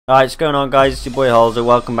Alright, what's going on, guys? It's your boy Halzer.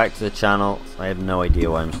 Welcome back to the channel. I have no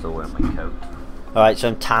idea why I'm still wearing my coat. Alright, so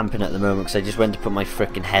I'm tamping at the moment because I just went to put my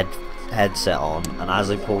freaking headset on, and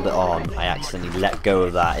as I pulled it on, I accidentally let go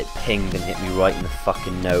of that. It pinged and hit me right in the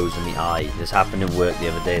fucking nose and the eye. This happened in work the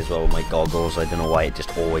other day as well with my goggles. I don't know why, it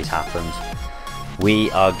just always happens.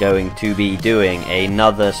 We are going to be doing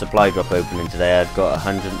another supply drop opening today. I've got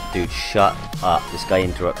 100... Dude, shut up. This guy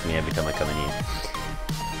interrupts me every time I come in here.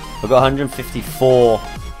 I've got 154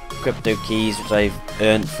 crypto keys, which I've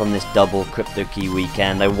earned from this double crypto key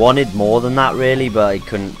weekend. I wanted more than that really, but I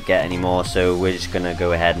couldn't get any more, so we're just gonna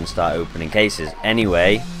go ahead and start opening cases.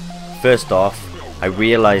 Anyway, first off, I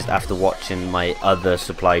realized after watching my other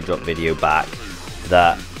supply drop video back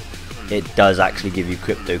that it does actually give you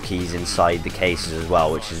crypto keys inside the cases as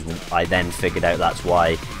well, which is, I then figured out that's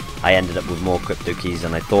why I ended up with more crypto keys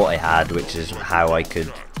than I thought I had, which is how I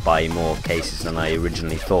could buy more cases than I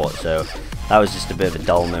originally thought. So that was just a bit of a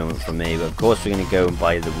dull moment for me, but of course we're going to go and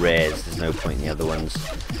buy the rares. There's no point in the other ones.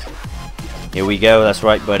 Here we go, that's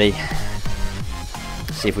right, buddy.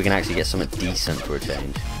 See if we can actually get something decent for a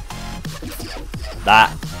change.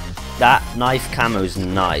 That knife camo's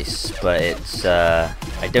nice, but it's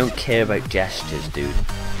I don't care about gestures, dude.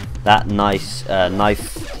 That nice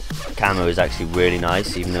knife camo is actually really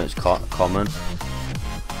nice, even though it's common.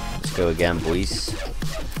 Let's go again, boys.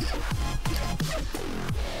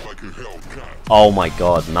 Oh my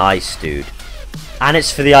god, nice, dude. And it's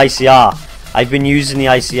for the ICR. I've been using the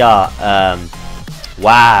ICR.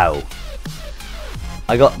 Wow.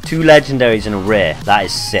 I got 2 legendaries and a rare. That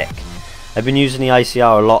is sick. I've been using the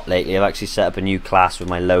ICR a lot lately. I've actually set up a new class with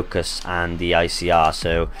my Locust and the ICR,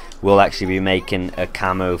 so we'll actually be making a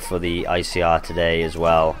camo for the ICR today as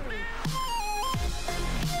well.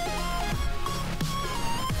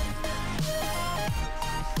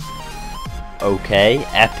 Okay,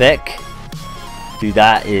 epic. Dude,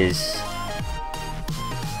 that is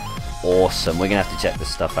awesome. We're gonna have to check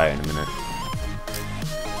this stuff out in a minute.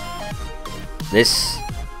 This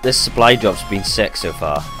supply drop's been sick so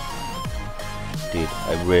far. Dude,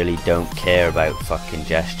 I really don't care about fucking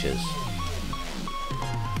gestures.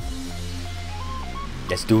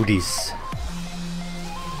 Let's do this.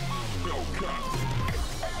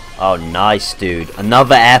 Oh, nice, dude.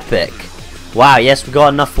 Another epic. Wow, yes, we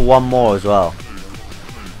got enough for one more as well.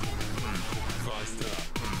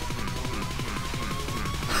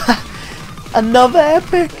 Another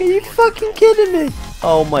epic? Are you fucking kidding me?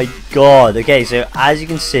 Oh my god. Okay, so as you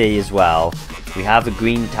can see as well, we have a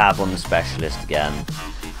green tab on the specialist again.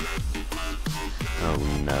 Oh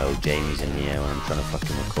no, Jamie's in here when I'm trying to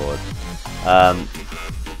fucking record.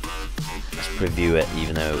 Let's preview it,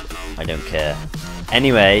 even though I don't care.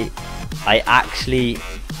 Anyway, I actually...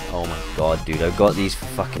 Oh my god, dude, I've got these for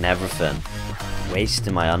fucking everything.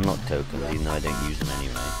 Wasting my unlock tokens, even though I don't use them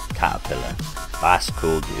anyway. Caterpillar. That's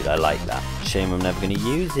cool, dude, I like that. Shame I'm never going to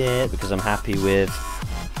use it, because I'm happy with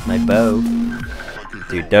my bow.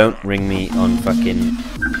 Dude, don't ring me on fucking...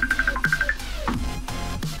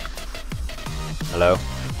 Hello?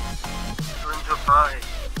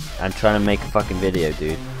 I'm trying to make a fucking video,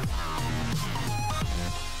 dude.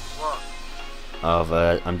 What? Of,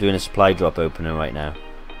 I'm doing a supply drop opener right now.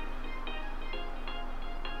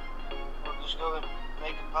 Well, just go and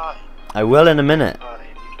make a pie. I will in a minute.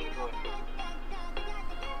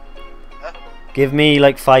 Give me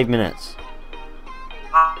like 5 minutes.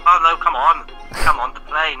 Oh no, come on. Come on to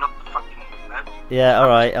play, not the fucking... No. Yeah,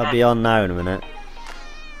 alright, I'll be on now in a minute.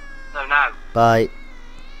 No, now. Bye.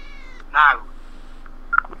 Now.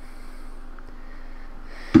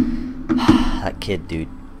 That kid, dude.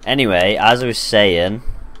 Anyway, as I was saying,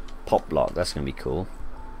 pop block, that's gonna be cool.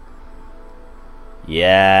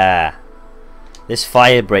 Yeah. This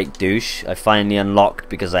fire break douche I finally unlocked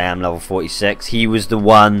because I am level 46. He was the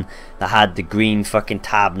one that had the green fucking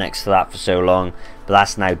tab next to that for so long, but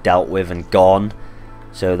that's now dealt with and gone,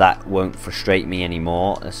 so that won't frustrate me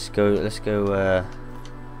anymore. Let's go have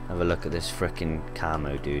a look at this freaking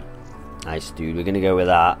camo, dude. Nice, dude. We're gonna go with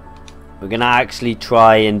that. We're gonna actually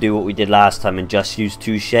try and do what we did last time and just use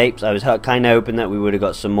 2 shapes. I was kind of hoping that we would have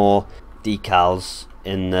got some more decals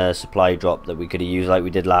in the supply drop that we could have used like we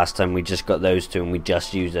did last time. We just got those 2 and we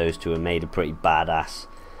just used those 2 and made a pretty badass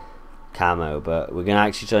camo, but we're gonna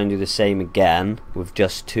actually try and do the same again with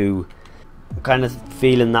just 2. I'm kind of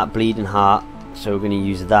feeling that bleeding heart, so we're gonna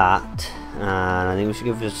use that, and I think we should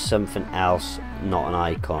give us something else, not an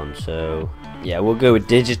icon. So yeah, we'll go with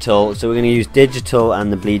digital. So we're gonna use digital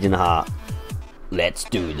and the bleeding heart. Let's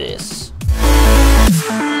do this.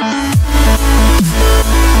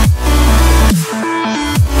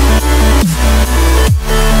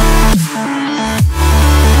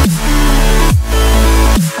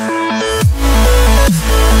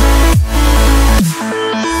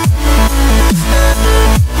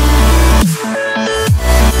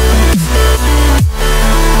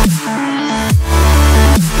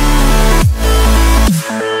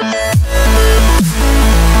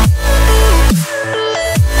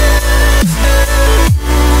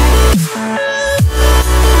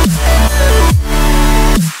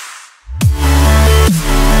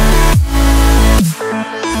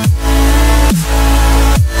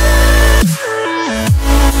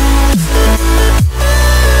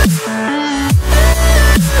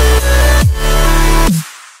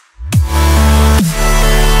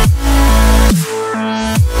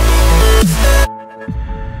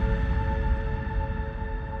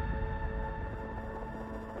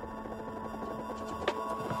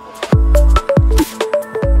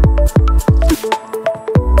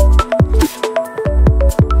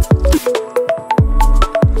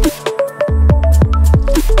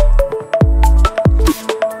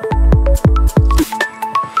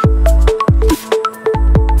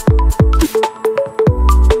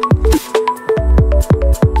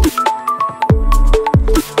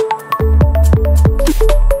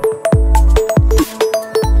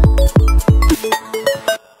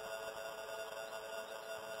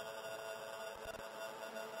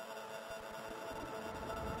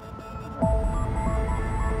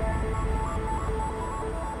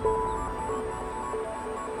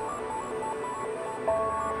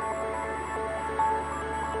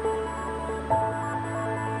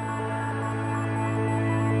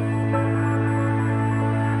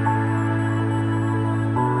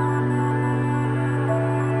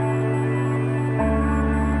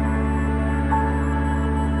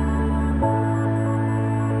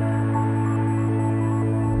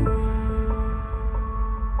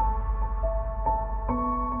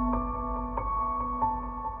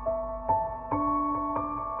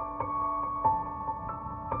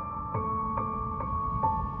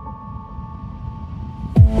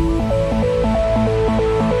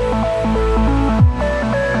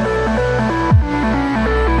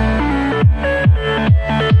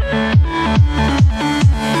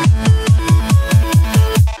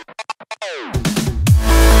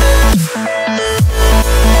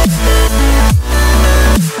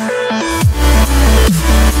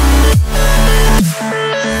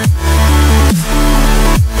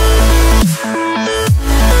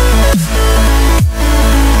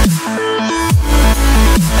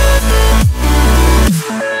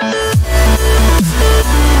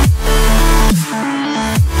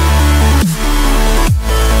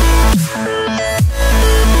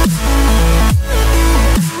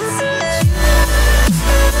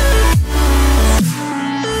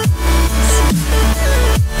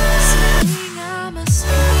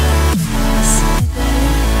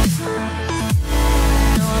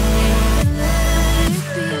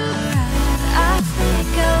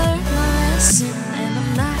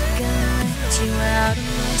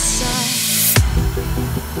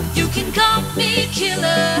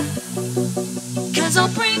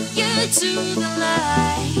 you to the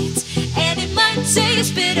light, and it might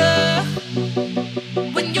taste bitter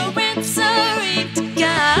when you're answering to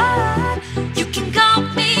God. You can call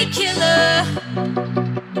me killer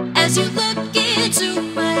as you look into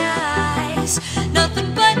my eyes.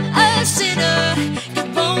 Nothing but a sinner. You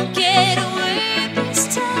won't get away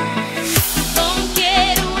this time. You won't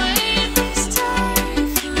get away this time.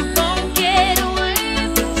 You won't get away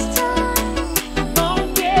this time. You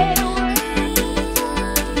won't get away this time.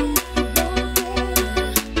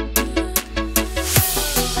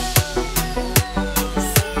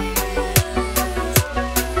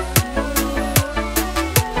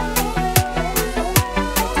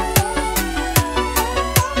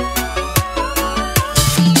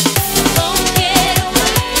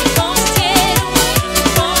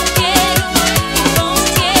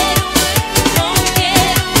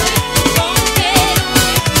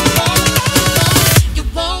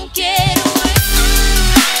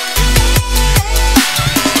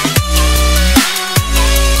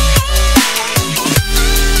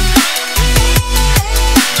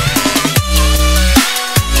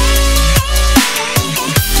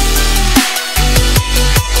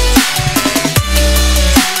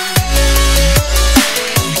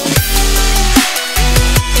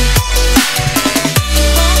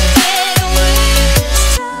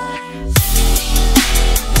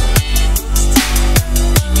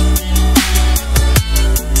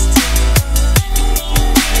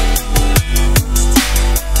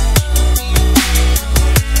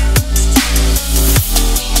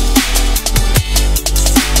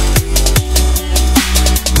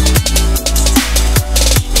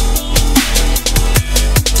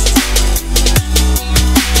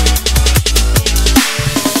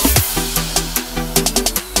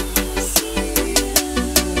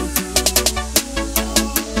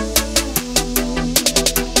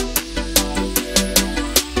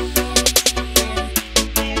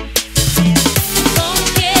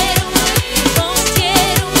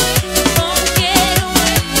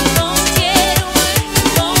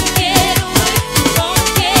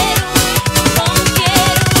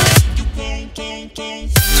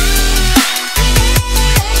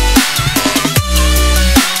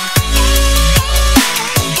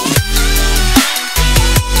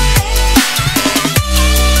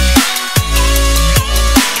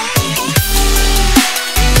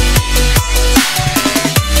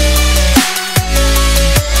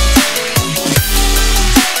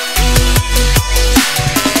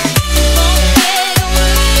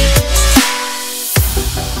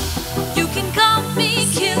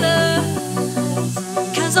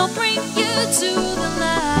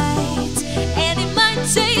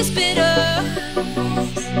 Taste bitter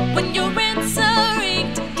when you're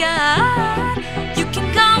answering to God. You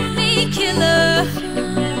can call me killer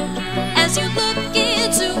as you look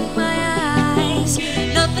into my eyes.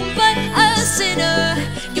 Nothing but a sinner.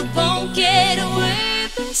 You won't get away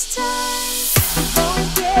this time. You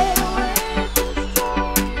won't get away this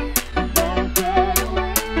time.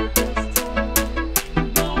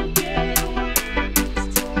 You won't get away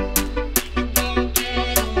this time. You won't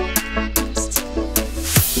get away this time. You won't get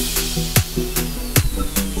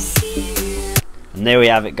away this time. And there we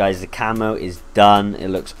have it, guys. The camo is done. It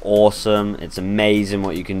looks awesome. It's amazing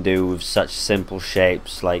what you can do with such simple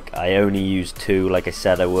shapes. Like, I only used 2 like I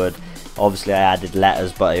said I would. Obviously I added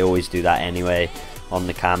letters, but I always do that anyway on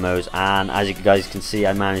the camos. And as you guys can see,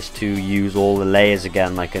 I managed to use all the layers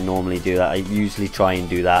again like I normally do that. I usually try and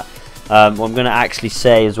do that. What I'm going to actually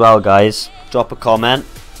say as well, guys, drop a comment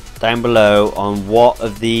down below on what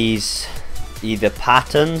of these either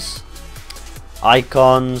patterns,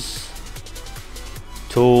 icons,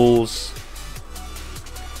 tools,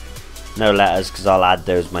 no letters because I'll add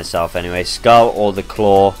those myself anyway, skull or the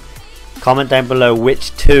claw. Comment down below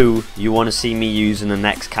which 2 you want to see me use in the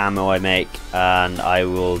next camo I make, and I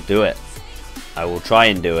will do it. I will try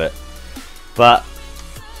and do it. But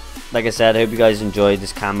like I said, I hope you guys enjoyed.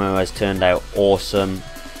 This camo has turned out awesome.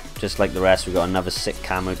 Just like the rest, we got another sick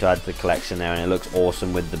camo to add to the collection there, and it looks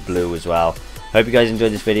awesome with the blue as well. Hope you guys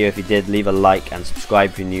enjoyed this video. If you did, leave a like and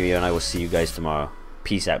subscribe if you're new here, and I will see you guys tomorrow.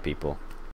 Peace out, people.